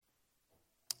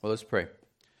Well, let's pray.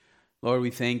 Lord, we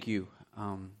thank you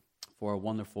for a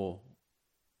wonderful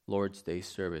Lord's Day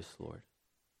service, Lord.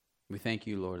 We thank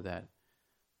you, Lord, that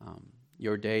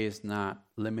your day is not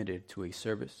limited to a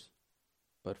service,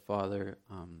 but, Father,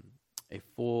 a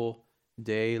full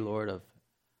day, Lord, of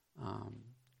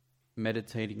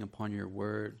meditating upon your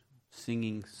word,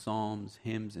 singing psalms,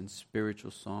 hymns, and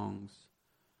spiritual songs,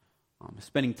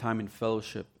 spending time in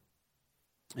fellowship.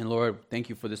 And, Lord, thank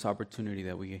you for this opportunity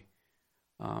that we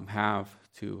have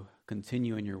to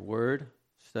continue in your word,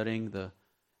 studying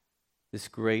this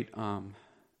great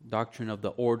doctrine of the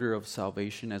order of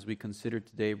salvation as we consider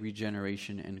today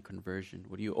regeneration and conversion.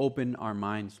 Would you open our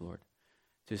minds, Lord,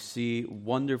 to see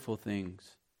wonderful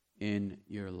things in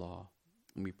your law?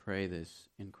 And we pray this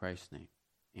in Christ's name.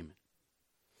 Amen.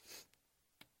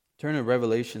 Turn to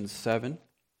Revelation 7.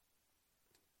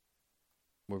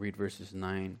 We'll read verses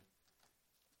 9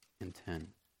 and 10.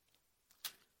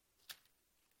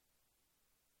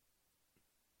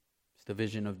 It's the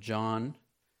vision of John.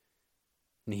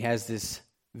 And he has this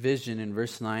vision in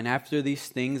verse 9. After these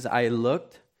things I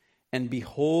looked, and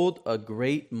behold, a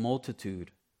great multitude,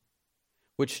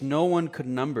 which no one could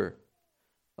number,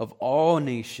 of all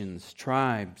nations,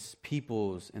 tribes,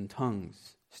 peoples, and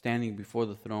tongues, standing before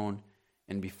the throne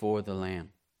and before the Lamb,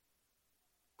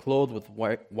 clothed with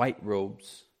white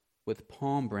robes, with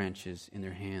palm branches in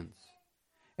their hands,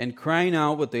 and crying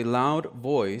out with a loud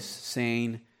voice,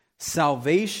 saying,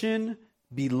 Salvation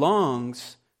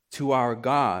belongs to our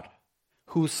God,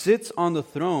 who sits on the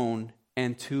throne,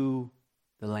 and to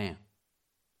the Lamb.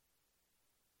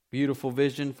 Beautiful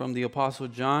vision from the Apostle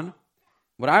John.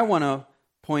 What I want to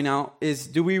point out is,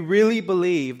 do we really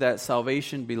believe that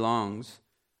salvation belongs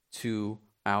to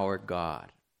our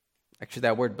God? Actually,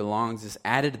 that word belongs is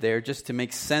added there just to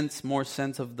make sense, more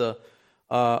sense of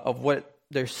what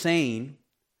they're saying.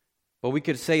 But we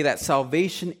could say that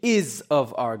salvation is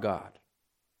of our God.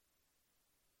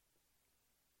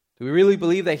 Do we really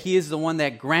believe that He is the one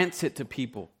that grants it to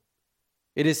people?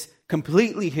 It is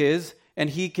completely His, and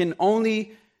He can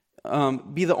only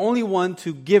be the only one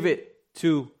to give it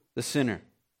to the sinner.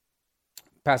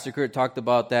 Pastor Kurt talked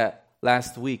about that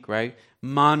last week, right?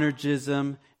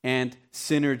 Monergism and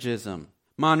synergism.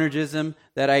 Monergism,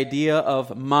 that idea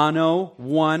of mono,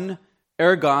 one,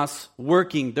 ergos,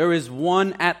 working. There is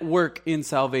one at work in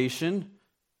salvation.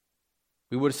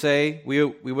 We would say, we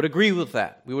would agree with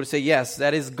that. We would say, yes,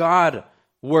 that is God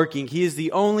working. He is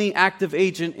the only active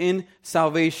agent in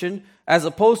salvation, as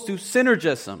opposed to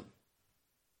synergism.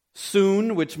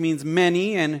 Soon, which means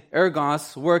many, and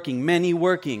ergos, working, many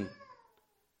working.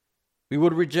 We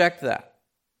would reject that.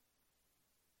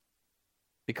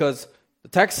 Because the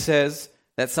text says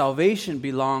that salvation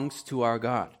belongs to our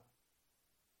God.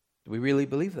 Do we really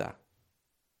believe that?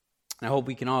 I hope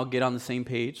we can all get on the same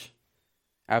page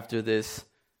after this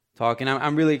talk. And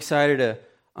I'm really excited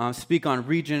to speak on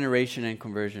regeneration and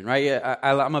conversion, right? Yeah,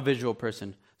 I'm a visual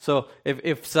person. So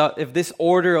if this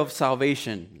order of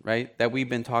salvation, right, that we've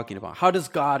been talking about, how does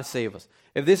God save us?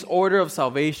 If this order of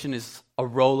salvation is a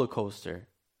roller coaster,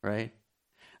 right?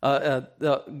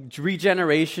 The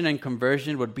regeneration and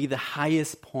conversion would be the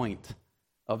highest point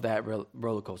of that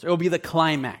roller coaster. It will be the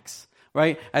climax,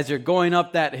 right? As you're going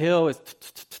up that hill,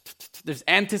 there's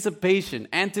anticipation,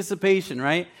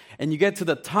 right? And you get to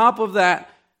the top of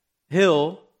that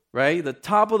hill, right? The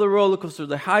top of the roller coaster,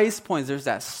 the highest points, there's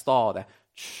that stall,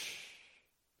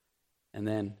 and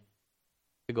then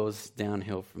it goes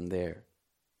downhill from there.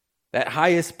 That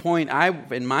highest point,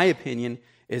 in my opinion,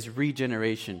 is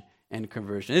regeneration and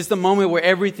conversion. It's the moment where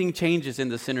everything changes in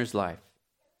the sinner's life.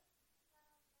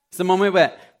 It's the moment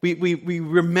where we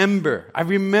remember. I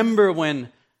remember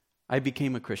when I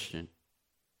became a Christian.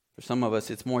 For some of us,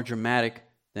 it's more dramatic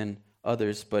than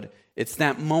others, but it's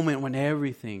that moment when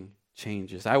everything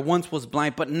changes. I once was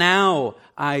blind, but now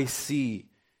I see.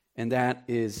 And that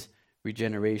is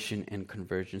regeneration and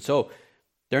conversion. So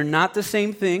they're not the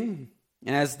same thing.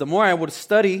 And as the more I would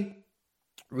study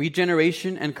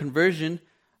regeneration and conversion,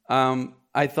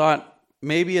 I thought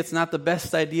maybe it's not the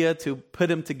best idea to put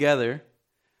them together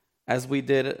as we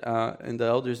did in the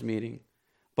elders meeting.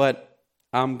 But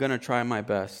I'm going to try my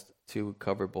best to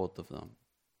cover both of them.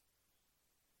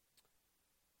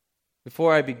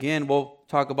 Before I begin, we'll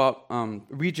talk about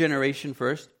regeneration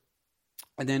first,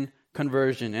 and then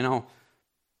conversion. And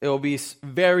it'll be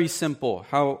very simple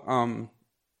how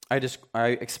I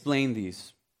explain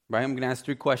these. Right? I'm going to ask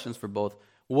 3 questions for both.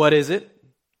 What is it?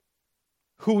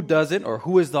 Who does it, or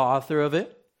who is the author of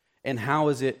it? And how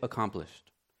is it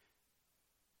accomplished?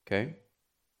 Okay?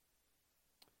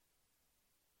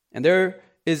 And there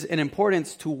is an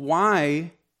importance to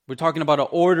why We're talking about an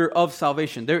order of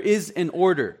salvation. There is an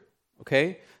order,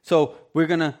 okay? So we're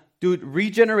going to do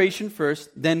regeneration first,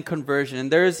 then conversion.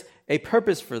 And there's a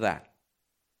purpose for that,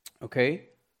 okay?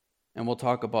 And we'll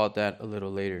talk about that a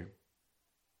little later.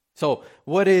 So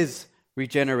what is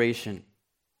regeneration?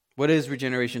 What is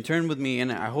regeneration? Turn with me, and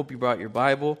I hope you brought your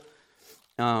Bible,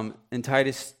 in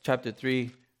Titus chapter 3,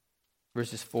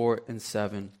 verses 4 and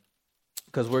 7,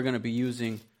 because we're going to be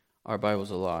using our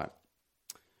Bibles a lot.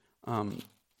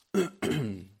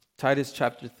 Titus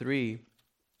chapter 3,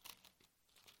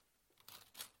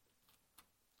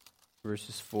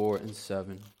 verses 4 and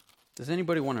 7. Does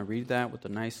anybody want to read that with a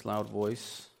nice loud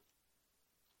voice?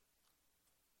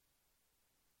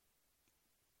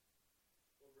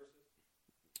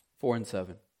 Four and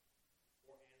seven.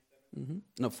 Mm-hmm.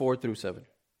 No, 4 through 7.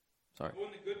 Sorry.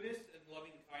 When the goodness and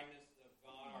loving kindness of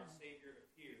God our Savior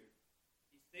appeared,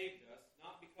 He saved us,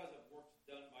 not because of works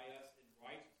done by us in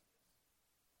righteousness,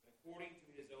 but according to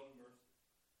His own mercy,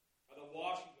 by the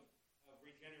washing of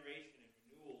regeneration and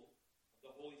renewal of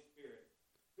the Holy Spirit,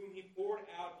 whom He poured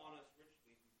out on us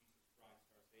richly through Jesus Christ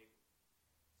our Savior,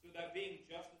 so that being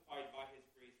justified by His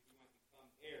grace we might become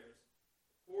heirs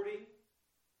according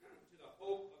to the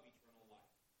hope of eternal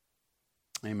life.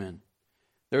 Amen.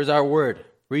 There's our word,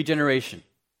 regeneration.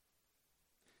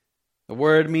 The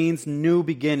word means new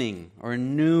beginning or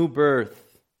new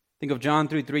birth. Think of John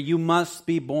 3:3. You must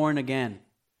be born again.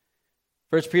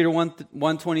 1 Peter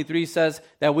 1:23 says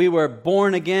that we were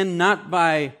born again not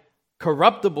by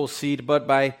corruptible seed, but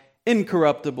by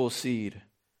incorruptible seed.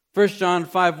 1 John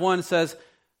 5:1 says,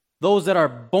 those that are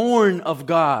born of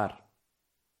God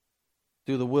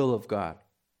do the will of God.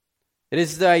 It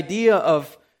is the idea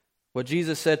of what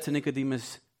Jesus said to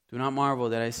Nicodemus, do not marvel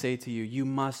that I say to you, you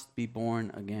must be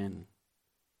born again.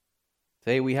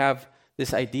 Today we have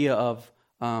this idea of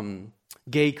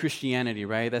gay Christianity,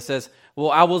 right? That says,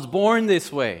 well, I was born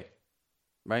this way,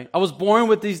 right? I was born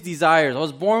with these desires. I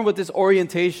was born with this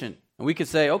orientation. And we could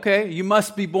say, okay, you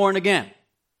must be born again.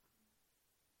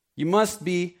 You must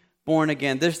be born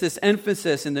again. There's this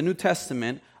emphasis in the New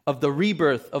Testament of the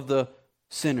rebirth of the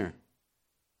sinner.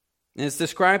 And it's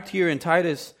described here in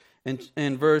Titus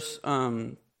in verse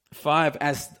 5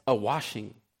 as a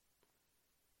washing.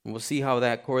 And we'll see how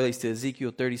that correlates to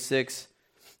Ezekiel 36.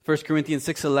 1 Corinthians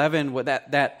 6:11, what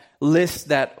that list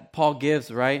that Paul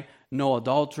gives, right? No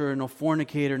adulterer, no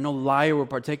fornicator, no liar will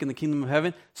partake in the kingdom of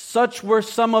heaven. Such were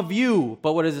some of you.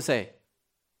 But what does it say?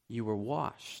 You were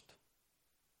washed.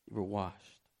 You were washed.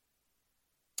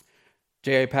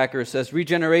 J.I. Packer says,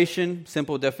 regeneration,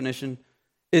 simple definition,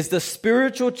 is the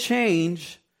spiritual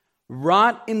change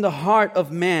wrought in the heart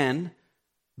of man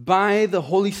by the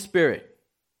Holy Spirit,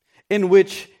 in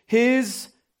which his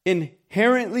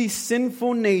inherently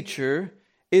sinful nature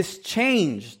is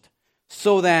changed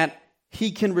so that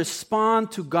he can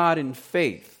respond to God in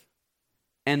faith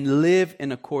and live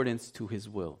in accordance to His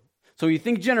will. So you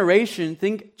think generation,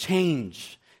 think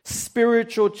change,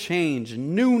 spiritual change,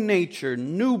 new nature,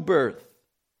 new birth.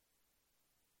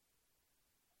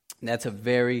 And that's a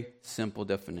very simple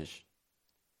definition.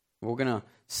 We're going to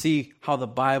see how the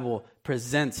Bible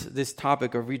presents this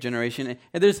topic of regeneration.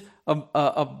 And there's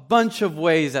a bunch of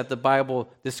ways that the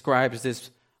Bible describes this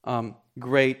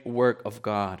great work of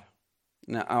God.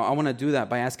 Now, I want to do that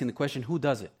by asking the question, who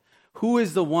does it? Who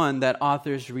is the one that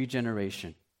authors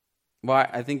regeneration? Well,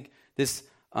 I think this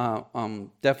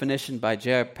definition by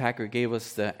J.I. Packer gave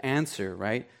us the answer,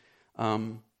 right?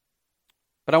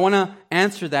 But I want to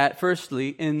answer that firstly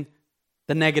in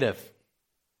the negative.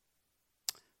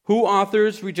 Who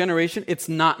authors regeneration? It's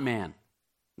not man,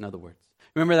 in other words.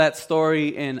 Remember that story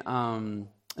in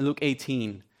Luke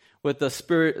 18 with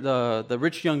the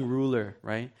rich young ruler,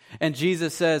 right? And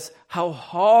Jesus says how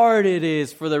hard it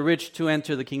is for the rich to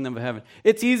enter the kingdom of heaven.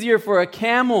 It's easier for a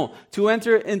camel to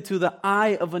enter into the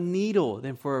eye of a needle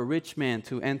than for a rich man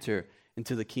to enter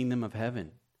into the kingdom of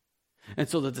heaven. And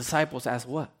so the disciples ask,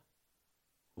 what?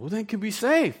 Who then can be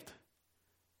saved?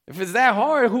 If it's that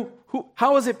hard,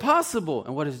 how is it possible?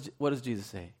 And what does Jesus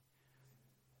say?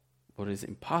 What is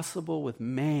impossible with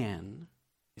man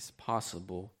is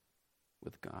possible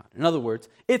with God. In other words,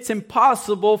 it's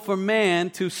impossible for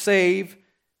man to save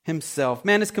himself.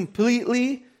 Man is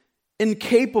completely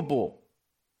incapable.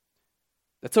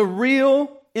 That's a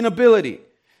real inability.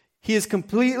 He is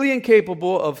completely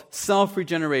incapable of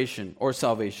self-regeneration or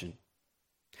salvation.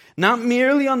 Not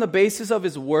merely on the basis of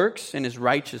his works and his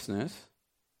righteousness,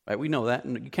 right? We know that.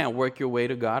 You can't work your way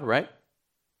to God, right?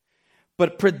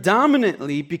 But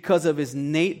predominantly because of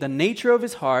the nature of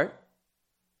his heart,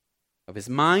 of his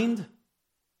mind,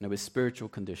 and of his spiritual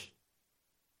condition.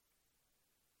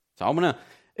 So I'm going to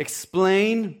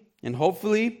explain and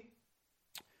hopefully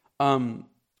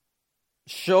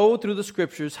show through the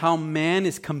scriptures how man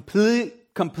is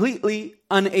completely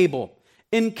unable,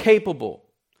 incapable,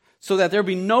 so that there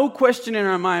be no question in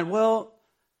our mind, well,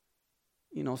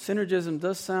 synergism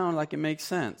does sound like it makes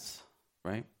sense,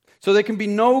 right? So there can be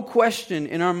no question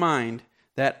in our mind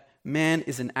that man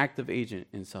is an active agent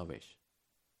in salvation.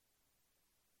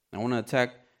 I want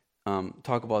to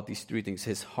talk about these three things: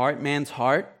 his heart, man's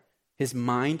heart, his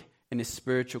mind, and his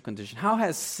spiritual condition. How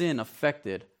has sin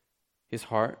affected his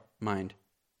heart, mind,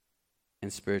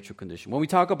 and spiritual condition? When we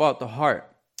talk about the heart,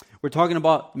 we're talking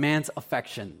about man's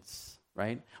affections,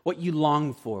 right? What you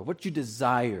long for, what you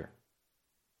desire.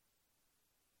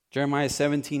 Jeremiah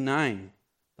 17:9,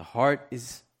 the heart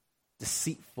is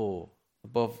deceitful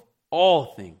above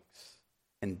all things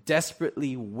and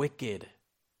desperately wicked.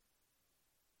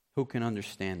 Who can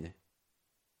understand it?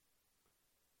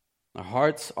 Our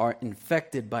hearts are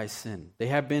infected by sin. They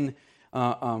have been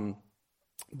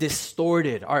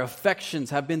distorted. Our affections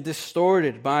have been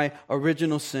distorted by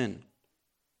original sin.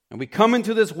 And we come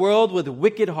into this world with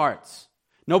wicked hearts.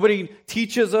 Nobody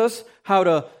teaches us how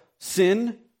to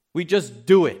sin. We just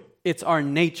do it. It's our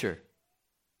nature.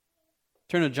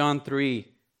 Turn to John 3,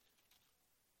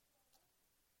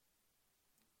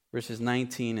 verses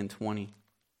 19 and 20.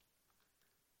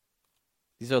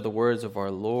 These are the words of our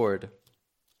Lord. And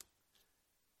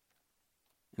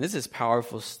this is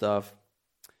powerful stuff.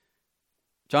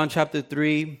 John chapter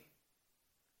 3,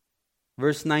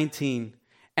 verse 19.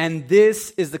 And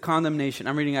this is the condemnation.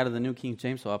 I'm reading out of the New King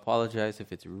James, so I apologize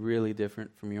if it's really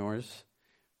different from yours.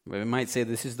 But it might say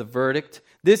this is the verdict.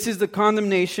 This is the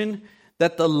condemnation,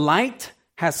 that the light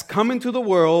has come into the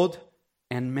world,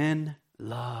 and men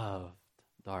loved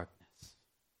darkness.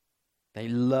 They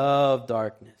love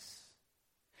darkness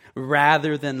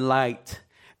rather than light,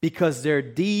 because their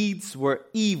deeds were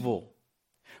evil.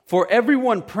 For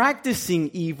everyone practicing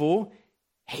evil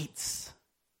hates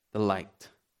the light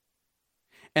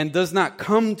and does not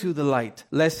come to the light,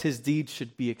 lest his deeds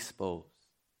should be exposed.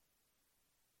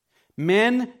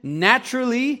 Men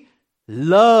naturally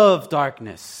love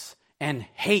darkness and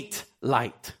hate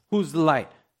light. Who's the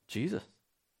light? Jesus.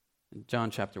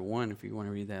 John chapter 1, if you want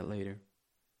to read that later.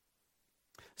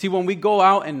 See, when we go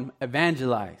out and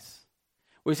evangelize,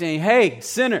 we're saying, hey,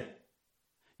 sinner,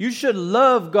 you should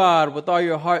love God with all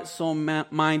your heart, soul,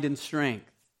 mind, and strength.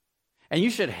 And you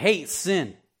should hate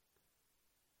sin.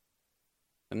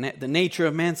 The nature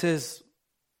of man says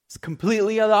it's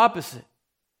completely the opposite.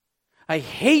 I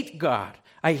hate God.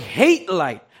 I hate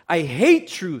light. I hate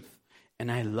truth.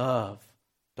 And I love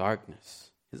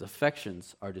darkness. His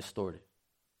affections are distorted.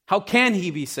 How can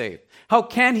he be saved? How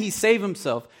can he save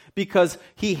himself? Because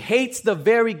he hates the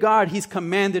very God he's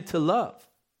commanded to love.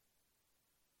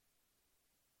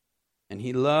 And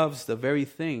he loves the very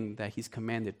thing that he's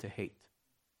commanded to hate.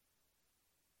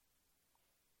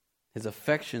 His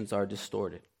affections are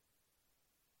distorted.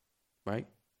 Right?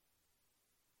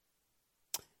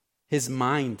 His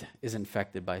mind is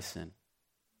infected by sin.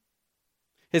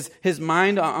 His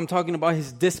mind, I'm talking about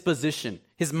his disposition,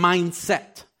 his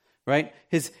mindset, right?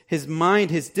 His mind,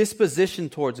 his disposition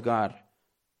towards God.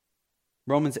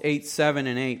 Romans 8, 7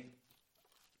 and 8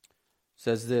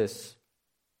 says this.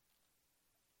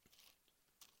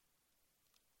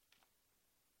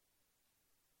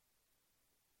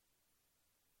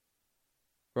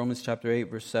 Romans chapter 8,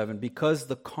 verse 7. Because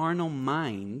the carnal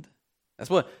mind, that's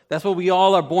what we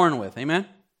all are born with. Amen?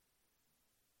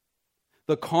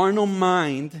 The carnal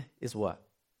mind is what?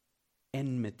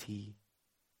 Enmity.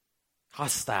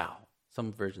 Hostile,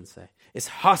 some versions say. It's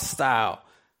hostile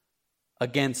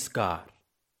against God.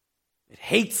 It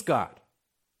hates God.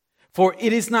 For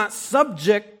it is not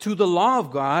subject to the law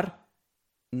of God,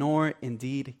 nor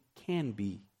indeed can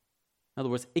be. In other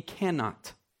words, it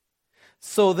cannot.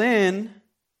 So then,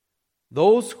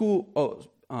 those who,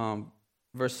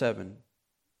 verse 7.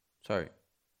 Sorry.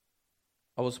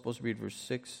 I was supposed to read verse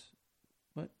 6.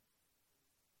 What?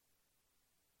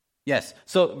 Yes.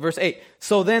 So, verse 8.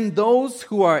 So then those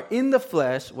who are in the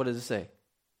flesh, what does it say?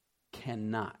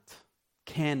 Cannot.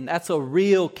 That's a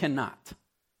real cannot.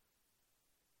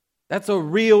 That's a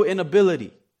real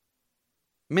inability.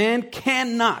 Man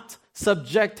cannot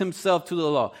subject himself to the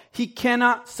law. He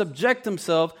cannot subject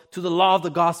himself to the law of the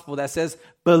gospel that says,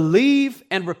 believe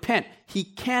and repent. He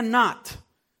cannot.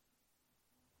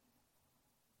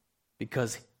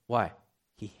 Because, why?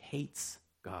 He hates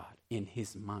God in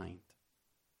his mind.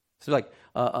 So like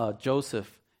Joseph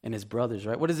and his brothers,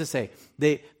 right? What does it say?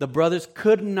 The brothers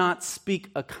could not speak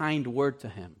a kind word to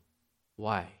him.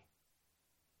 Why?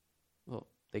 Well,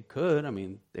 They could. I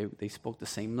mean, they spoke the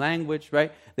same language,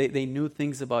 right? They knew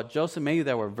things about Joseph, maybe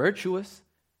that were virtuous,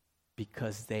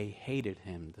 because they hated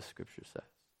him, the scripture says.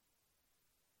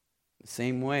 The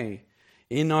same way,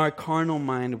 in our carnal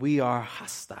mind, we are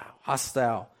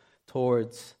hostile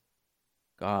towards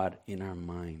God in our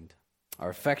mind. Our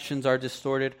affections are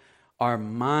distorted. Our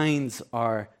minds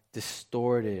are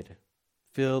distorted,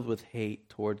 filled with hate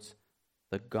towards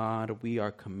the God we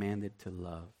are commanded to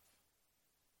love.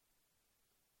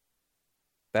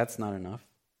 That's not enough.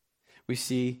 We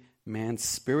see man's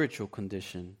spiritual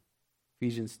condition.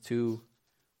 Ephesians 2,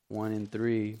 1 and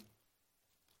 3.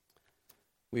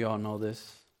 We all know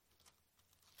this.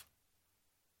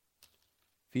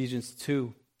 Ephesians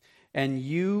 2. And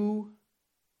you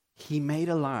he made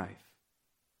alive,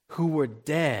 who were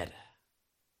dead.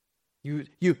 You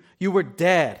were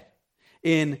dead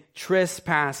in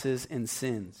trespasses and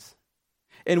sins,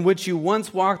 in which you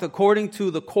once walked according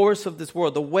to the course of this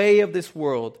world, the way of this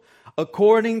world,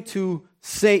 according to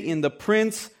Satan, the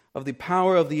prince of the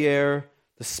power of the air,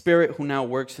 the spirit who now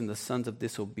works in the sons of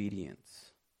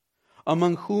disobedience,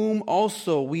 among whom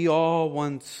also we all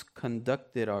once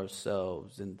conducted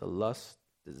ourselves in the lust,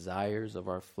 desires of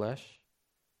our flesh,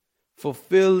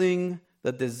 fulfilling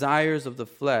the desires of the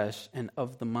flesh and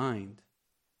of the mind,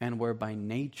 and were by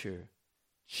nature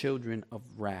children of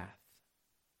wrath,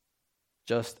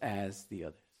 just as the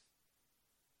others.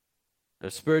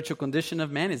 The spiritual condition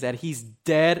of man is that he's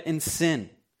dead in sin.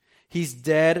 He's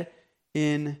dead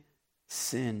in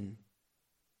sin.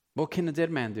 What can a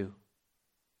dead man do?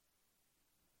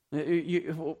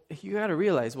 You got to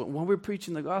realize, when we're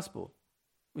preaching the gospel,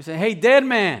 we say, hey, dead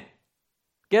man,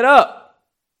 get up.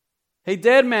 Hey,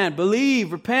 dead man,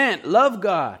 believe, repent, love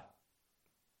God.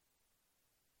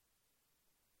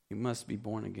 You must be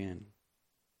born again.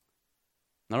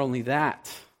 Not only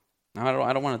that, I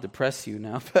don't want to depress you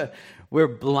now, but we're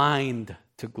blind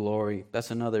to glory.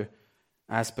 That's another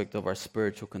aspect of our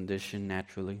spiritual condition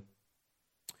naturally.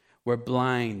 We're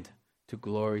blind to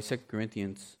glory. 2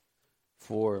 Corinthians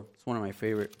 4. It's one of my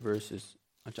favorite verses,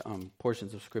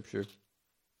 portions of Scripture.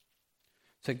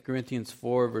 2 Corinthians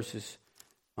 4, verses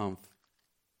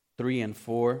 3 and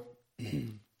 4.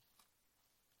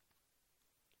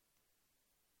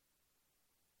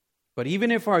 But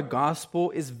even if our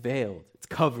gospel is veiled, it's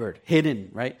covered, hidden,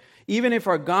 right? Even if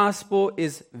our gospel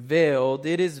is veiled,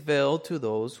 it is veiled to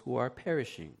those who are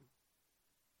perishing,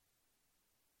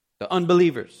 the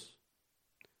unbelievers.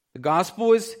 The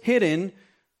gospel is hidden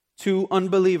to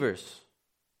unbelievers.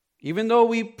 Even though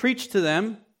we preach to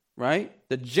them, right?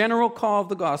 The general call of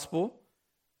the gospel,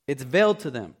 it's veiled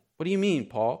to them. What do you mean,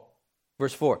 Paul?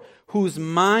 Verse 4. Whose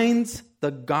minds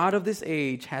the God of this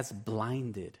age has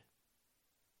blinded.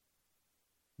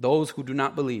 Those who do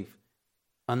not believe,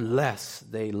 unless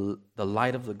the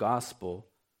light of the gospel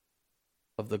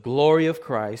of the glory of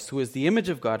Christ, who is the image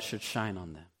of God, should shine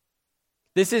on them.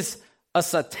 This is a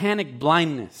satanic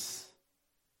blindness.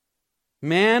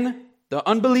 Man, the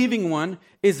unbelieving one,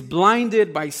 is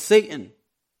blinded by Satan,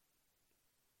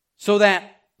 so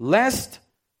that lest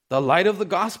the light of the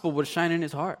gospel would shine in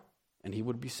his heart and he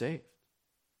would be saved.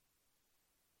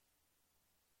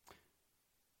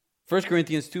 1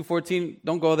 Corinthians 2:14,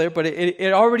 don't go there, but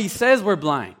it already says we're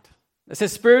blind. It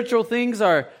says spiritual things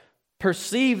are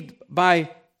perceived by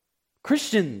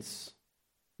Christians.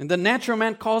 And the natural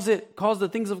man calls the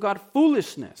things of God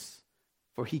foolishness,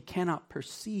 for he cannot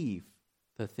perceive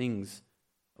the things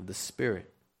of the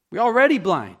Spirit. We're already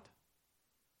blind.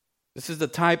 This is the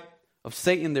type of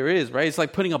Satan there is, right? It's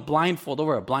like putting a blindfold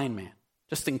over a blind man,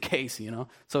 just in case,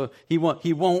 So he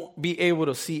won't be able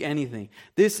to see anything.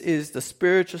 This is the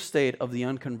spiritual state of the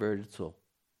unconverted soul.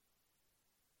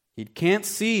 He can't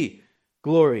see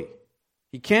glory.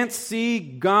 He can't see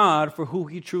God for who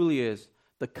he truly is.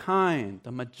 The kind,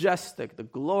 the majestic, the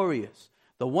glorious,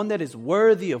 the one that is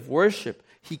worthy of worship.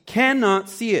 He cannot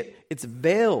see it. It's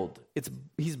veiled.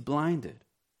 He's blinded.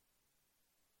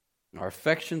 Our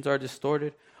affections are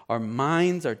distorted. Our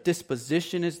minds, our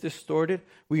disposition is distorted.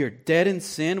 We are dead in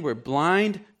sin. We're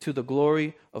blind to the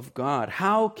glory of God.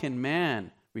 How can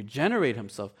man regenerate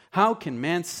himself? How can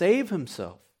man save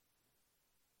himself?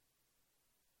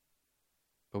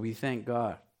 But we thank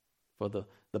God for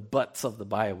the buts of the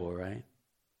Bible, right?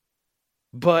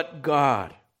 But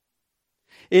God.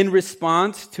 In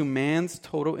response to man's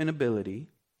total inability,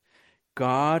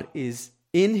 God is,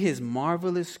 in his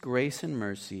marvelous grace and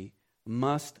mercy,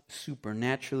 must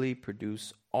supernaturally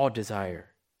produce all desire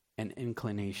and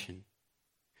inclination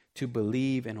to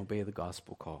believe and obey the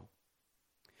gospel call.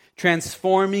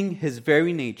 Transforming his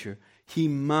very nature, he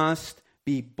must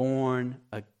be born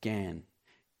again.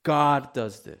 God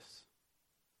does this.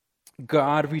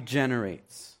 God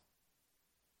regenerates.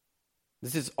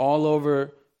 This is all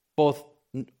over both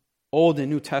Old and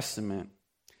New Testament.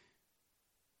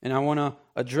 And I want to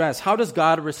address, how does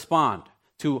God respond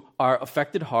to our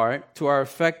affected heart, to our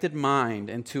affected mind,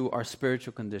 and to our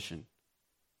spiritual condition?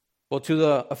 Well, to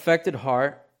the affected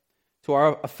heart, to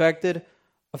our affected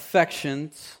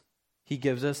affections, He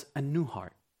gives us a new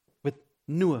heart with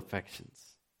new affections.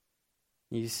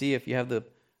 You see, if you have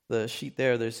the sheet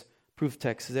there, there's proof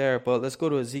text there. But let's go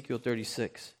to Ezekiel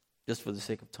 36, just for the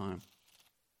sake of time.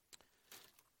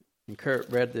 And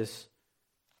Kurt read this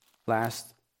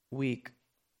last week.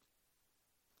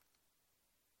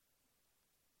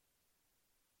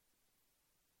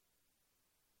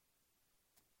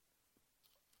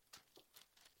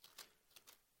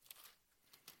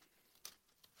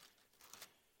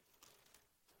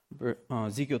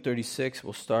 Ezekiel 36,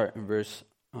 we'll start in verse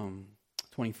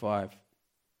 25.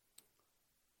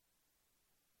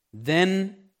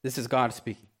 Then, this is God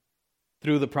speaking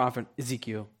through the prophet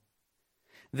Ezekiel.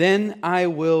 Then I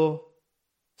will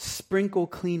sprinkle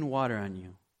clean water on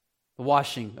you. The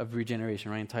washing of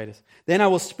regeneration, right, in Titus. Then I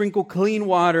will sprinkle clean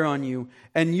water on you,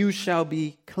 and you shall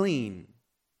be clean.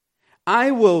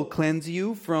 I will cleanse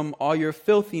you from all your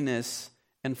filthiness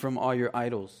and from all your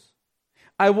idols.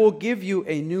 I will give you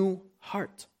a new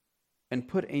heart and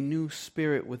put a new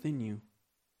spirit within you.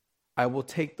 I will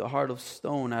take the heart of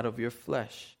stone out of your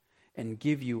flesh and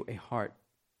give you a heart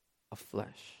of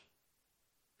flesh.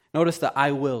 Notice the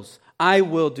I wills. I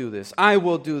will do this. I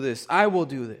will do this. I will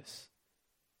do this.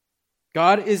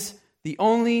 God is the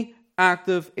only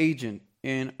active agent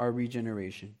in our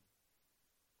regeneration.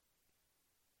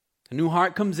 A new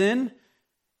heart comes in.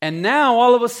 And now,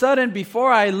 all of a sudden,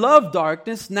 before I love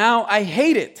darkness, now I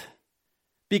hate it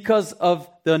because of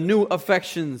the new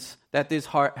affections that this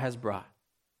heart has brought.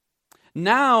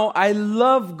 Now I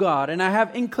love God and I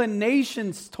have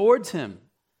inclinations towards Him.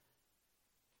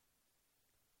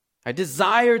 I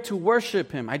desire to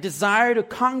worship Him. I desire to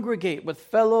congregate with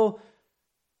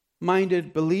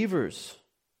fellow-minded believers.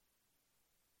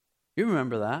 You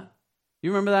remember that? You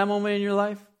remember that moment in your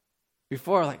life?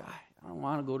 Before, like, I don't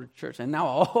want to go to church. And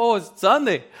now, oh, it's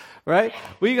Sunday, right?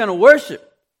 We're going to worship.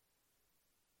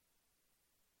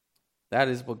 That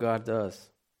is what God does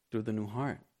through the new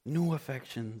heart. New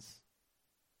affections.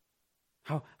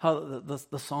 How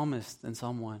the psalmist in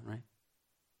Psalm 1, right?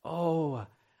 Oh,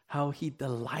 how he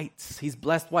delights. He's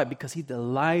blessed. Why? Because he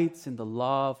delights in the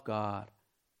law of God,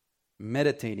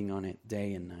 meditating on it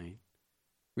day and night.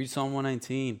 Read Psalm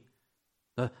 119.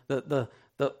 The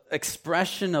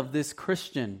expression of this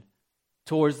Christian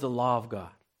towards the law of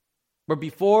God. Where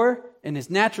before, in his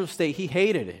natural state, he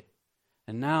hated it.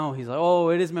 And now he's like, oh,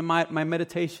 it is my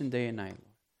meditation day and night.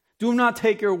 Do not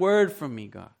take your word from me,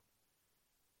 God.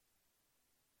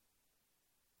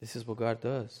 This is what God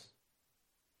does.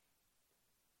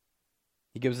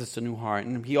 He gives us a new heart,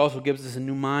 and He also gives us a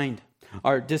new mind.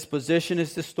 Our disposition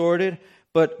is distorted,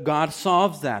 but God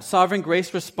solves that. Sovereign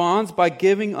grace responds by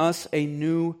giving us a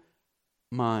new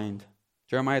mind.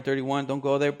 Jeremiah 31, don't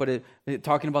go there, but it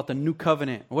talking about the new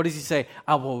covenant. What does He say?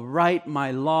 I will write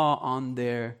my law on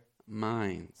their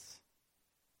minds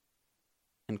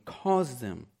and cause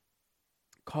them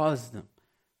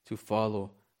to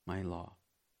follow my law.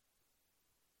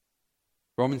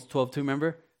 Romans 12:2,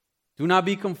 remember? Do not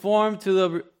be conformed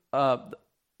to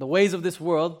the ways of this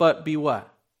world, but be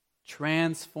what?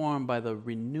 Transformed by the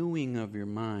renewing of your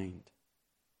mind.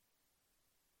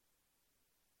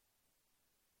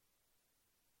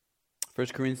 1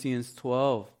 Corinthians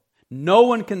 12. No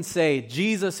one can say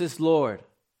Jesus is Lord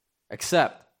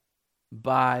except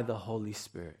by the Holy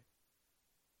Spirit.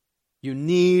 You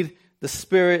need the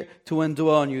Spirit to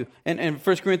indwell in you. And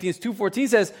 1 Corinthians 2:14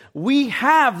 says, we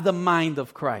have the mind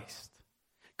of Christ.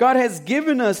 God has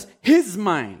given us His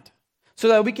mind so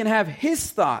that we can have His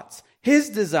thoughts, His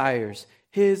desires,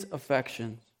 His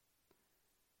affections.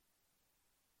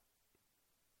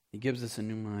 He gives us a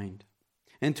new mind.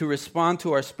 And to respond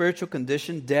to our spiritual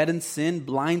condition, dead in sin,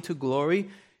 blind to glory,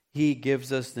 He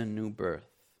gives us the new birth.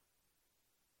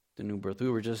 The new birth. We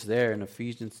were just there in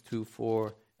Ephesians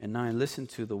 2:4 and 9. Listen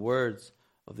to the words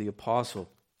of the apostle.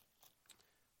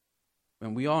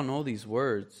 And we all know these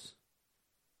words.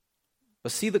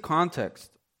 But see the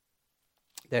context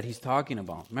that he's talking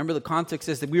about. Remember, the context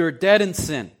is that we were dead in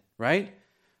sin, right?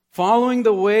 Following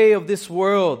the way of this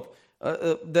world.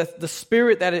 The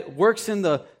spirit that it works in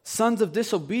the sons of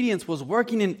disobedience was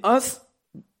working in us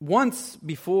once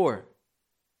before.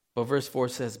 But verse 4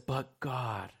 says, but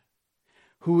God,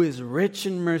 who is rich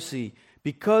in mercy,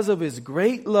 because of His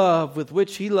great love with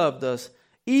which He loved us,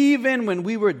 even when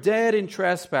we were dead in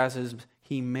trespasses,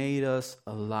 He made us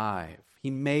alive.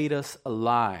 He made us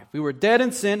alive. We were dead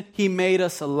in sin. He made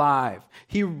us alive.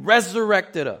 He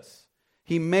resurrected us.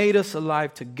 He made us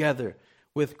alive together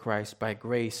with Christ. By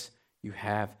grace you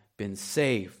have been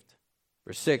saved.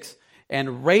 Verse 6,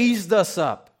 and raised us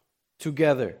up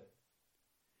together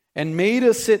and made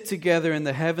us sit together in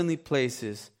the heavenly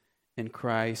places in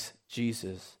Christ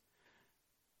Jesus,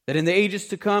 that in the ages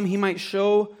to come he might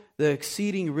show the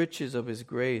exceeding riches of his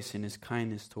grace and his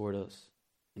kindness toward us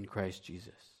in Christ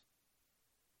Jesus.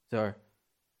 These are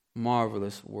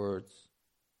marvelous words.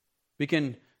 We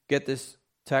can get this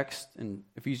text in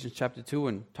Ephesians chapter 2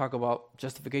 and talk about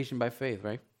justification by faith,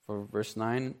 right? For verse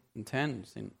 9 and 10.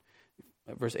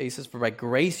 Verse 8 says, for by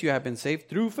grace you have been saved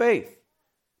through faith.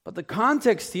 But the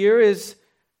context here is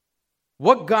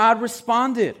what God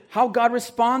responded, how God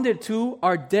responded to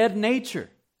our dead nature.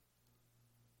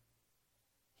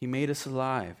 He made us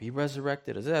alive. He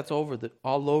resurrected us. That's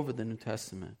all over the New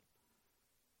Testament.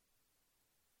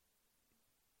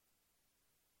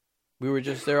 We were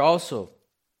just there also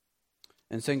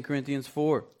in 2 Corinthians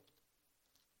 4.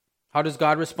 How does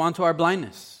God respond to our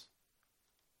blindness?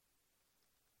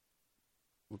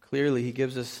 Well, clearly, he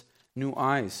gives us new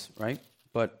eyes, right?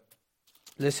 But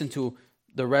listen to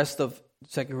the rest of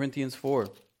 2 Corinthians 4.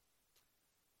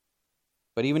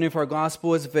 But even if our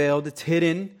gospel is veiled, it's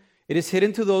hidden. It is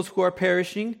hidden to those who are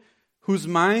perishing, whose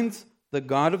minds the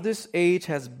God of this age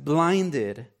has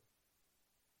blinded,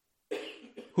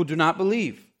 who do not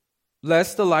believe,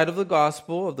 lest the light of the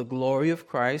gospel of the glory of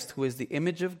Christ, who is the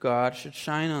image of God, should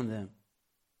shine on them.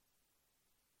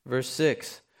 Verse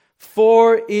 6,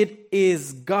 for it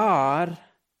is God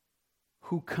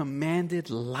who commanded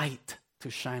light to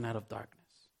shine out of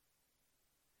darkness,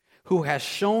 who has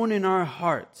shone in our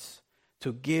hearts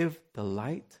to give the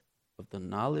light of the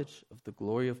knowledge of the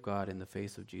glory of God in the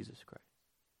face of Jesus Christ.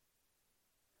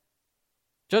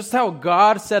 Just how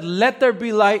God said, let there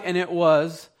be light, and it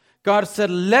was. God said,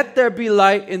 let there be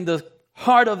light in the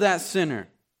heart of that sinner.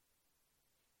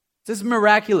 This is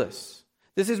miraculous.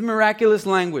 This is miraculous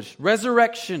language.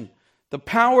 Resurrection, the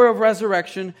power of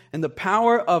resurrection and the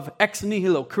power of ex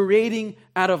nihilo, creating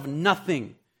out of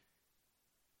nothing.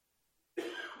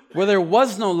 Where there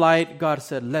was no light, God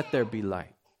said, let there be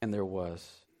light. And there was.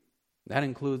 That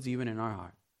includes even in our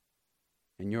heart,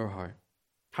 in your heart.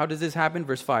 How does this happen?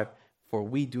 Verse 5, for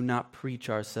we do not preach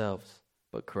ourselves,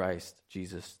 but Christ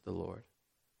Jesus the Lord.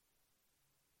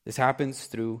 This happens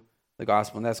through the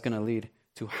gospel, and that's going to lead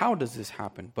to how does this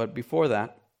happen. But before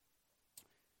that,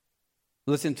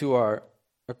 listen to our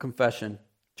confession.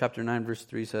 Chapter 9, verse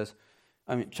 3 says,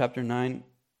 chapter 9,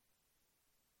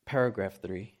 paragraph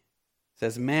 3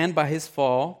 says, man by his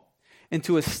fall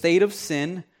into a state of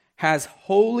sin has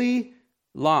wholly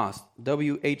lost,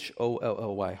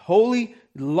 W-H-O-L-L-Y, wholly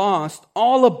lost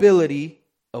all ability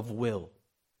of will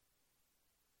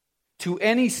to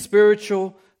any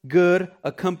spiritual good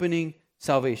accompanying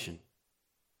salvation.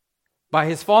 By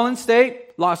his fallen state,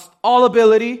 lost all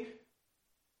ability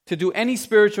to do any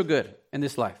spiritual good in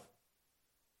this life,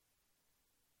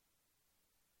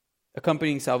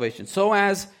 accompanying salvation. So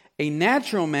as a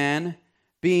natural man,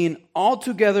 being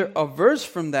altogether averse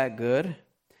from that good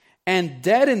and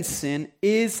dead in sin,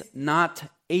 is not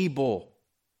able.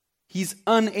 He's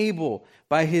unable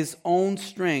by his own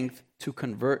strength to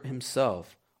convert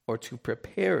himself or to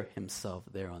prepare himself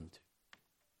thereunto.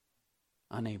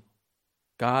 Unable.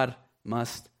 God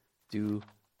must do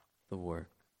the work.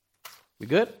 We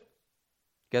good? You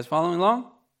guys following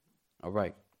along? All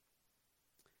right.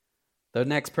 The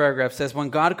next paragraph says,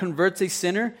 when God converts a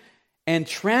sinner and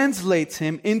translates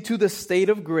him into the state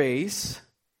of grace,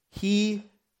 he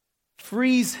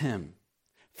frees him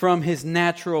from his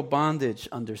natural bondage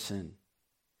under sin,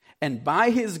 and by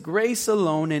his grace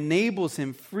alone enables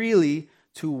him freely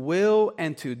to will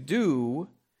and to do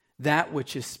that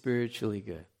which is spiritually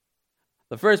good.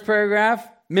 The first paragraph,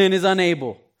 man is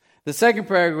unable. The second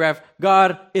paragraph,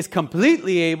 God is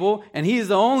completely able, and he is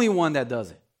the only one that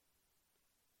does it.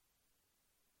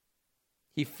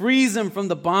 He frees him from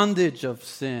the bondage of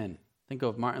sin. Think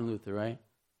of Martin Luther, right?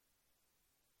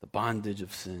 The bondage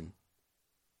of sin.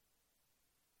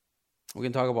 We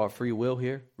can talk about free will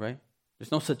here, right?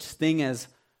 There's no such thing as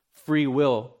free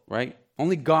will, right?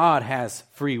 Only God has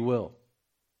free will.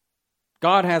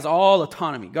 God has all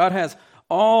autonomy. God has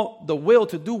all the will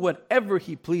to do whatever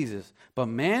he pleases. But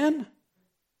man,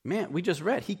 we just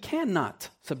read, he cannot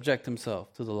subject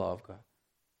himself to the law of God.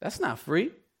 That's not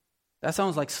free. That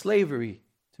sounds like slavery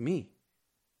to me.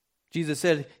 Jesus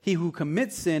said, he who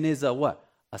commits sin is a what?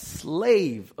 A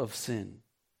slave of sin.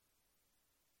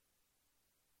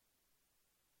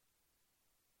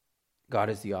 God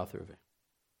is the author of it.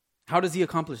 How does he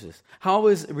accomplish this? How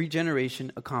is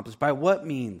regeneration accomplished? By what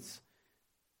means?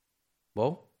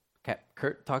 Well,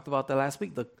 Kurt talked about that last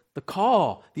week. The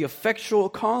call, the effectual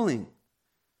calling.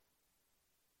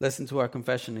 Listen to our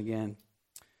confession again.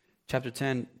 Chapter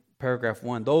 10, paragraph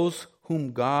 1. Those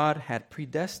whom God had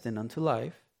predestined unto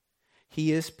life,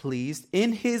 he is pleased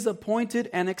in his appointed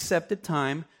and accepted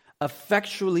time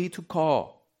effectually to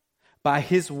call by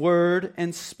his word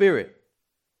and spirit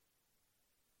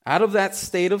out of that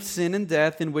state of sin and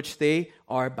death in which they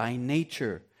are by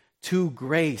nature, to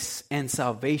grace and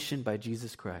salvation by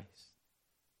Jesus Christ,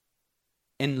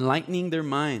 enlightening their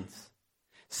minds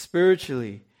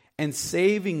spiritually and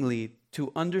savingly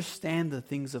to understand the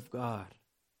things of God,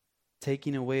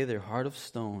 taking away their heart of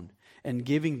stone and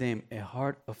giving them a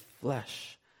heart of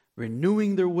flesh,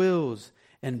 renewing their wills,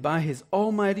 and by his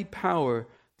almighty power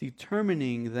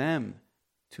determining them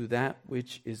to that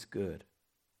which is good,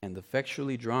 and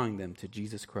effectually drawing them to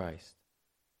Jesus Christ.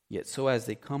 Yet so as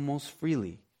they come most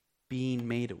freely, being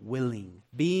made willing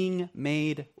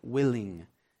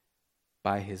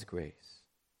by his grace.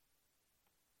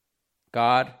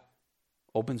 God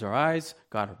opens our eyes,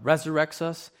 God resurrects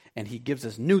us, and he gives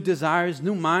us new desires,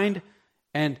 new mind,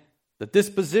 and the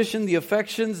disposition, the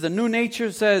affections, the new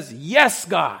nature says, yes,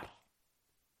 God.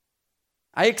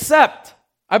 I accept,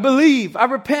 I believe, I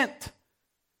repent.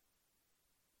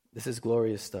 This is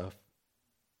glorious stuff.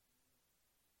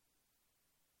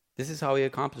 This is how he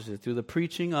accomplishes it, through the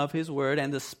preaching of his word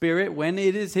and the Spirit. When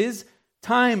it is his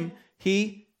time,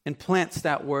 he implants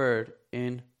that word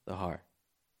in the heart.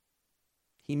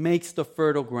 He makes the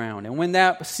fertile ground. And when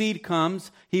that seed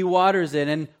comes, he waters it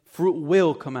and fruit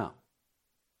will come out.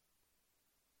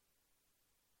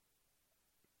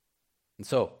 And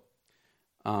so,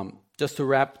 just to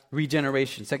wrap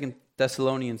regeneration, 2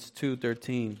 Thessalonians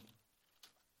 2:13.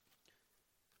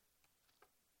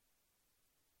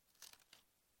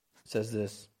 Says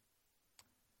this,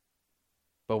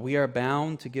 but we are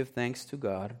bound to give thanks to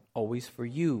God always for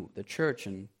you, the church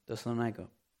in Thessalonica,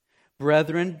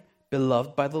 brethren,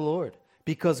 beloved by the Lord,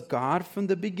 because God from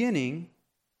the beginning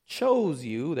chose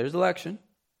you, there's election,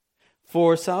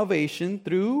 for salvation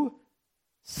through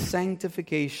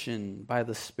sanctification by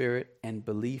the Spirit and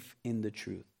belief in the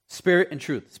truth. Spirit and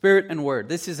truth, Spirit and word.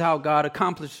 This is how God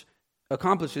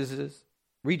accomplishes his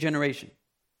regeneration.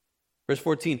 Verse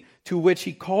 14, to which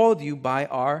he called you by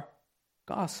our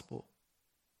gospel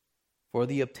for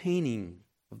the obtaining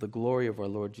of the glory of our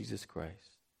Lord Jesus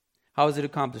Christ. How is it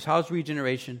accomplished? How is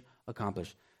regeneration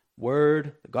accomplished?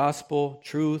 Word, the gospel,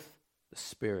 truth, the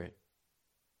Spirit.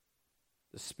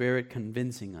 The Spirit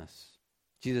convincing us.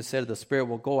 Jesus said the Spirit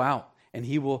will go out and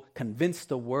he will convince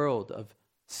the world of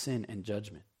sin and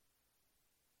judgment.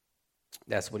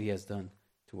 That's what he has done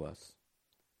to us.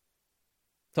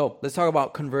 So let's talk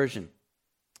about conversion.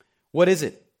 What is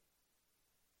it?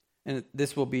 And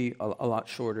this will be a lot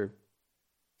shorter.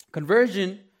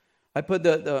 Conversion, I put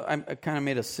I kind of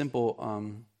made a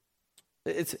simple.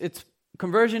 It's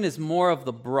conversion is more of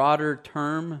the broader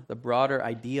term, the broader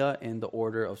idea in the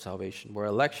order of salvation. Where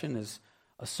election is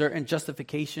a certain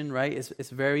justification, right? It's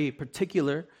very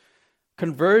particular.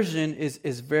 Conversion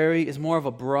is more of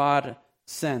a broad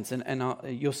sense, and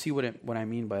you'll see what I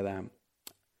mean by that.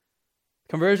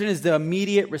 Conversion is the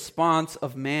immediate response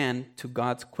of man to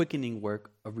God's quickening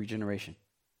work of regeneration.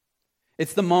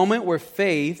 It's the moment where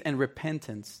faith and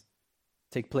repentance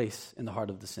take place in the heart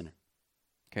of the sinner.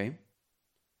 Okay?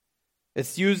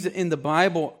 It's used in the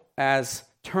Bible as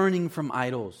turning from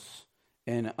idols.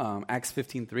 In Acts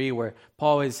 15:3, where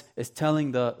Paul is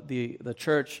telling the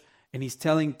church, and he's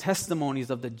telling testimonies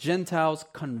of the Gentiles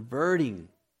converting.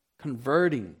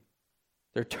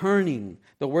 They're turning.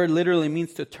 The word literally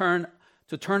means to turn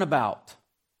about,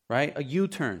 right? A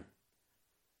U-turn.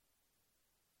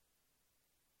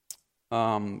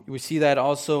 We see that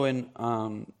also in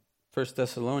 1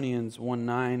 Thessalonians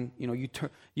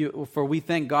 1:9. For we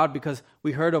thank God because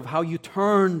we heard of how you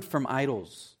turned from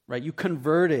idols, right? You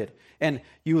converted, and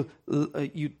you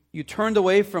turned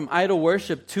away from idol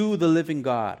worship to the living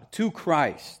God, to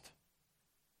Christ.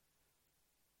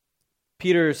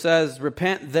 Peter says,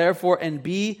 repent therefore and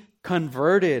be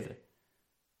converted.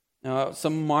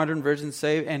 Some modern versions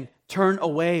say, and turn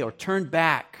away or turn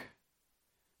back,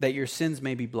 that your sins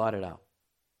may be blotted out.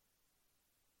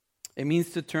 It means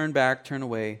to turn back, turn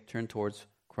away, turn towards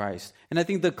Christ. And I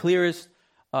think the clearest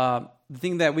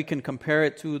thing that we can compare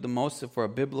it to the most for a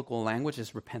biblical language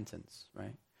is repentance,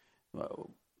 right?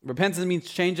 Repentance means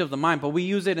change of the mind, but we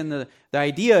use it in the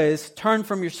idea is turn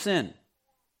from your sin.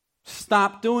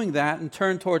 Stop doing that and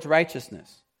turn towards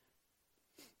righteousness.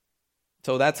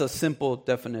 So that's a simple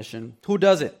definition. Who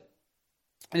does it?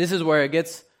 And this is where it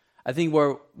gets I think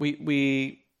where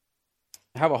we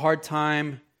have a hard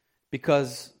time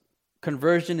because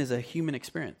conversion is a human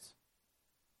experience.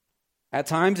 At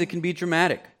times it can be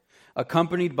dramatic,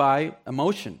 accompanied by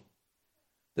emotion.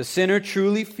 The sinner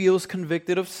truly feels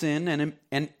convicted of sin and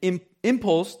an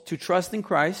impulse to trust in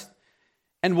Christ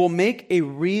and will make a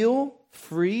real,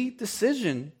 free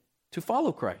decision to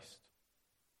follow Christ.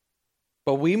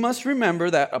 But we must remember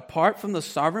that apart from the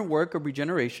sovereign work of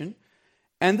regeneration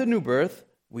and the new birth,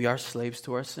 we are slaves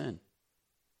to our sin,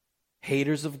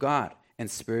 haters of God,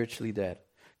 and spiritually dead.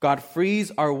 God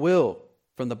frees our will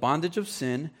from the bondage of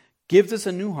sin, gives us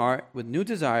a new heart with new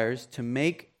desires to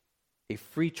make a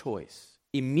free choice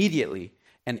immediately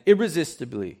and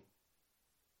irresistibly.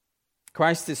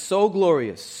 Christ is so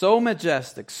glorious, so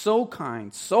majestic, so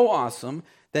kind, so awesome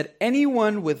that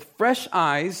anyone with fresh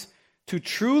eyes to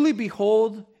truly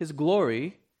behold his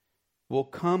glory will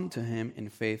come to him in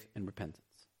faith and repentance.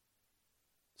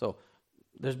 So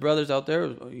there's brothers out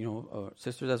there,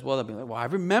 sisters as well, that be like, well, I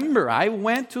remember I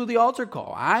went to the altar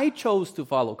call. I chose to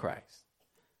follow Christ,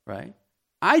 right?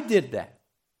 I did that.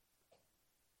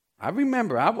 I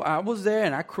remember I was there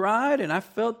and I cried and I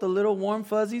felt the little warm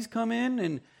fuzzies come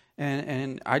in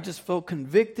and I just felt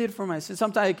convicted for my sin.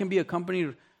 Sometimes it can be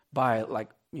accompanied by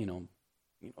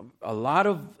a lot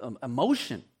of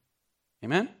emotion.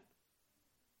 Amen?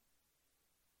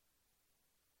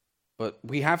 But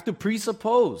we have to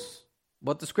presuppose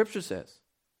what the scripture says.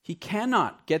 He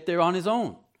cannot get there on his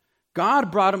own.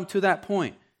 God brought him to that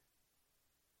point.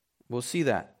 We'll see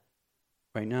that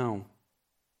right now.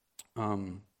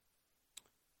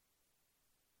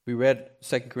 We read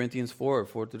 2 Corinthians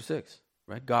 4:4-6,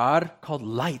 right? God called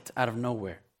light out of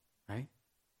nowhere, right?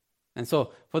 And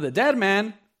so for the dead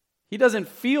man, he doesn't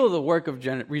feel the work of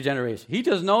regeneration. He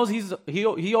just knows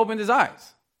he opened his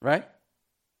eyes, right?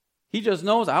 He just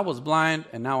knows I was blind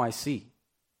and now I see,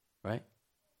 right?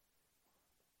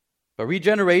 But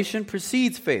regeneration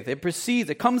precedes faith.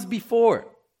 It comes before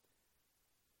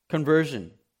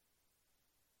conversion.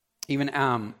 Even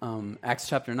Acts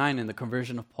chapter 9 in the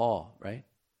conversion of Paul, right?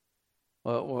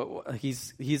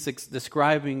 He's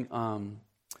describing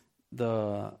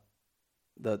the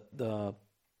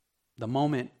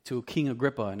moment to King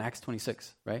Agrippa in Acts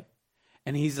 26, right?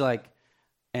 And he's like,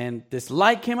 and this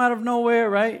light came out of nowhere,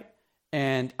 right?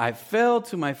 And I fell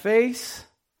to my face,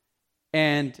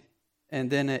 and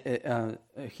then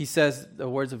he says the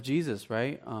words of Jesus,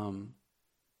 right?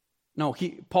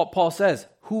 Paul says,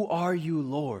 "Who are you,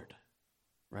 Lord?"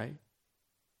 Right?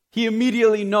 He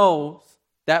immediately knows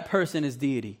that person is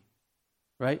deity,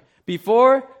 right?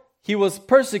 Before, he was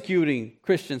persecuting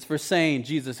Christians for saying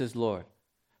Jesus is Lord.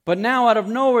 But now, out of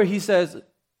nowhere, he says,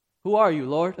 "Who are you,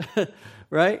 Lord?"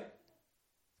 Right?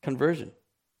 Conversion.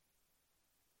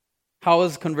 How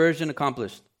is conversion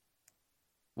accomplished?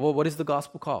 Well, what is the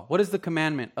gospel call? What is the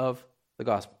commandment of the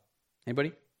gospel?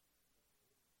 Anybody?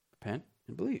 Repent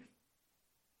and believe.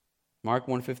 Mark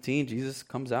 1:15, Jesus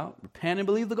comes out, repent and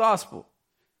believe the gospel.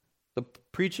 The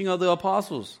preaching of the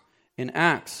apostles in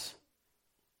Acts.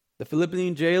 The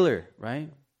Philippian jailer,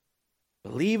 right?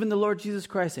 Believe in the Lord Jesus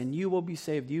Christ and you will be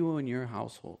saved, you and your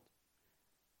household.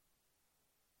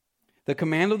 The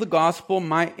command of the gospel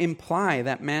might imply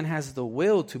that man has the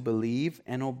will to believe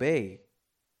and obey.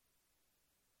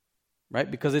 Right?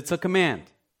 Because it's a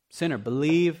command. Sinner,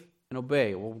 believe and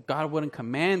obey. Well, God wouldn't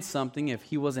command something if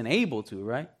he wasn't able to,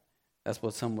 right? That's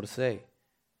what some would say.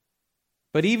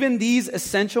 But even these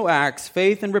essential acts,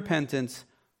 faith and repentance,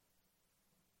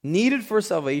 needed for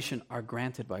salvation, are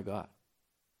granted by God.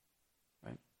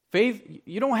 Right? Faith,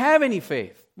 you don't have any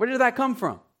faith. Where did that come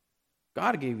from?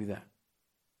 God gave you that.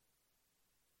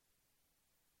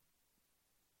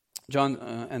 John,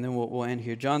 and then we'll end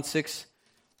here. John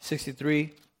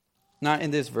 6:63, not in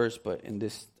this verse, but in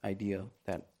this idea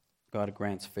that God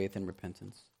grants faith and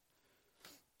repentance.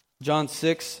 John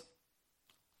 6,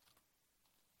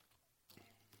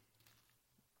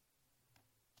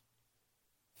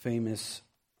 famous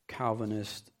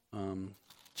Calvinist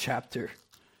chapter.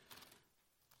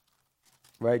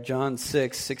 Right, John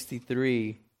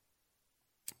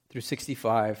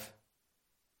 6:63-65.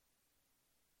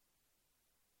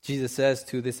 Jesus says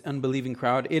to this unbelieving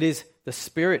crowd, "It is the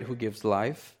Spirit who gives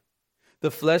life.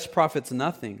 The flesh profits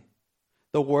nothing.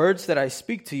 The words that I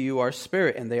speak to you are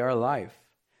spirit and they are life.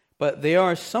 But there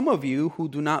are some of you who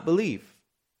do not believe."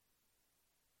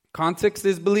 Context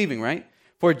is believing, right?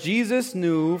 For Jesus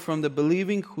knew from the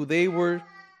believing who they were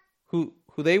who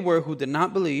did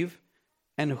not believe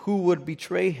and who would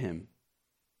betray him.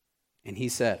 And he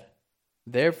said,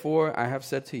 "Therefore I have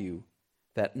said to you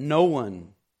that no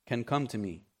one can come to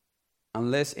me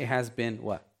unless it has been"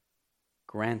 what?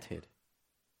 Granted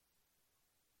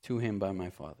to him by my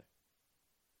Father.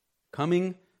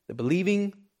 The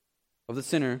believing of the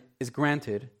sinner is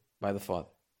granted by the Father.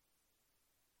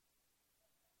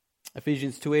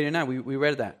 Ephesians 2:8 and 9, we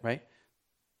read that, right?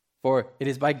 For it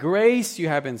is by grace you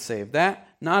have been saved. That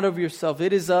not of yourself.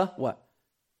 It is a what?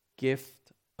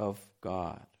 Gift of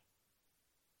God.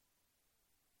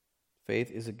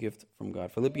 Faith is a gift from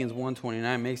God. Philippians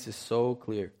 1:29 makes this so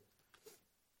clear.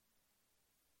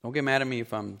 Don't get mad at me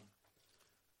if I'm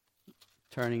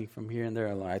turning from here and there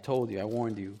a lot. I told you, I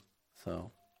warned you. So,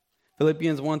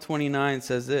 Philippians 1:29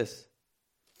 says this.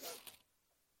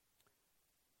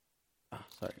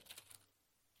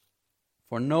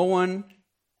 For no one,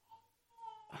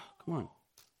 come on,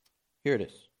 here it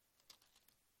is.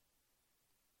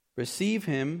 Receive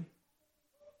him.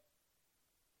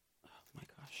 Oh my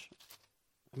gosh,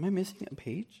 am I missing a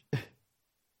page?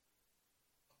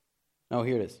 Oh,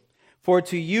 here it is. For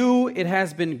to you it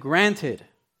has been granted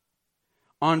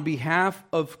on behalf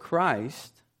of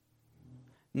Christ,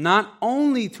 not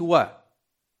only to what?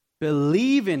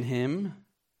 Believe in him,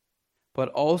 but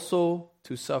also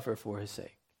to suffer for his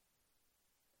sake.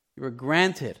 You were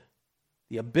granted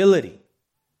the ability,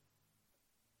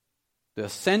 the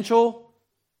essential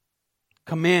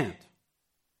command,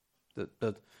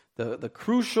 the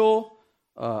crucial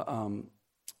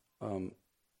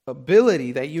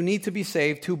ability that you need to be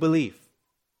saved to believe.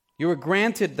 You were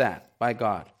granted that by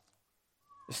God.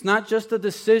 It's not just a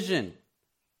decision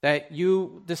that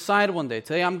you decide one day,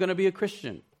 today I'm going to be a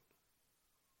Christian.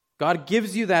 God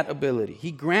gives you that ability.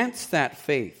 He grants that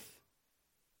faith.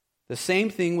 The same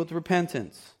thing with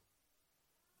repentance.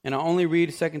 And I'll only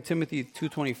read 2 Timothy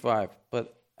 2:25,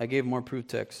 but I gave more proof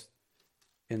text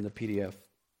in the PDF.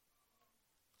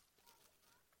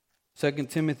 2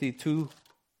 Timothy 2,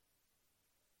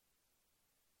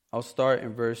 I'll start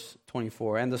in verse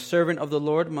 24. And the servant of the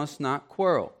Lord must not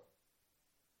quarrel,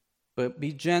 but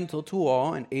be gentle to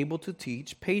all and able to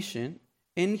teach, patient,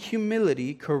 in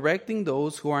humility, correcting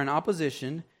those who are in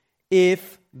opposition,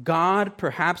 if God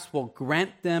perhaps will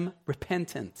grant them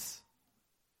repentance,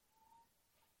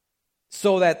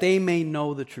 so that they may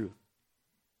know the truth.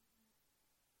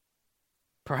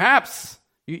 Perhaps,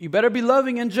 you better be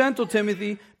loving and gentle,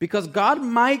 Timothy, because God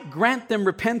might grant them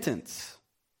repentance.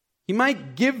 He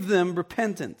might give them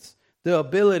repentance, the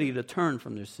ability to turn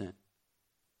from their sin.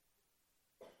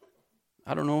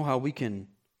 I don't know how we can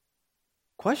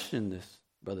question this,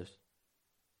 brothers.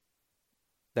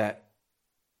 That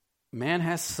man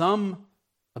has some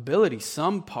ability,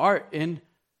 some part in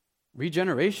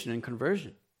regeneration and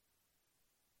conversion.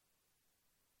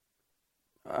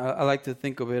 I like to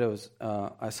think of it as,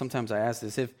 sometimes I ask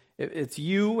this, if it's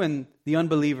you and the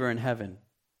unbeliever in heaven,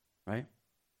 right?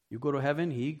 You go to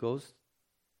heaven, he goes,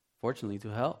 fortunately, to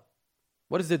hell.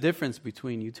 What is the difference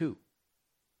between you two,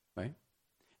 right?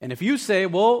 And if you say,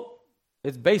 well,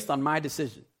 it's based on my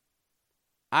decision.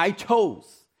 I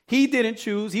chose. He didn't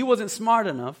choose. He wasn't smart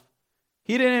enough.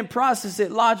 He didn't process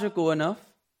it logical enough.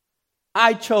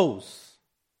 I chose.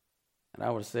 And I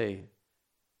would say,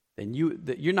 then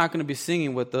you're not going to be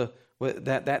singing with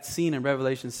that scene in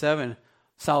Revelation 7.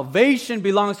 Salvation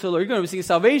belongs to the Lord. You're going to be singing,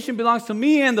 salvation belongs to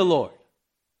me and the Lord.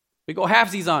 We go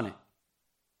halfsies on it.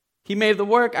 He made the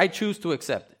work. I choose to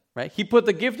accept it. Right? He put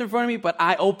the gift in front of me, but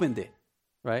I opened it.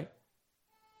 Right?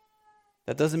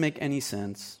 That doesn't make any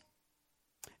sense.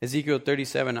 Ezekiel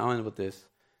 37, I'll end with this.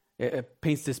 It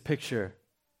paints this picture,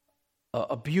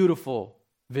 a beautiful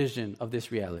vision of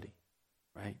this reality,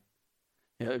 right?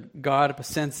 God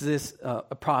sends this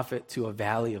a prophet to a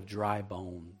valley of dry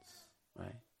bones,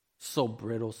 right? So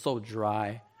brittle, so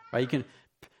dry, right?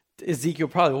 Ezekiel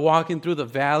probably walking through the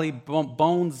valley,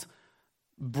 bones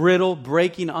brittle,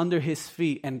 breaking under his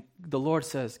feet, and the Lord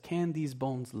says, "Can these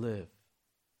bones live?"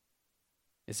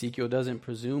 Ezekiel doesn't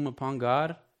presume upon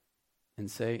God and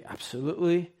say,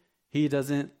 "Absolutely." He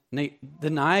doesn't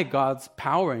deny God's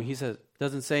power, and he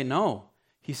doesn't say no.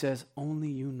 He says, "Only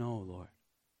you know, Lord."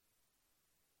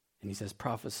 And he says,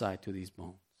 "Prophesy to these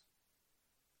bones.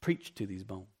 Preach to these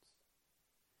bones."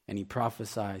 And he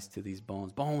prophesies to these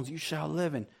bones. "Bones, you shall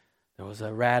live." And there was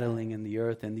a rattling in the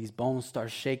earth, and these bones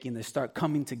start shaking. They start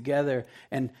coming together,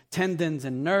 and tendons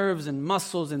and nerves and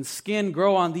muscles and skin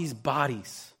grow on these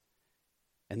bodies.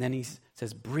 And then he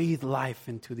says, "Breathe life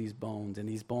into these bones." And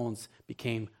these bones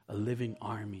became a living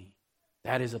army.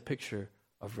 That is a picture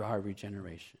of our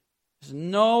regeneration. There's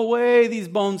no way these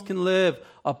bones can live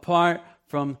apart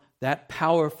from that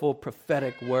powerful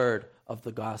prophetic word of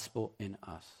the gospel in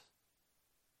us.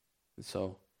 And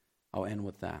so I'll end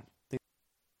with that.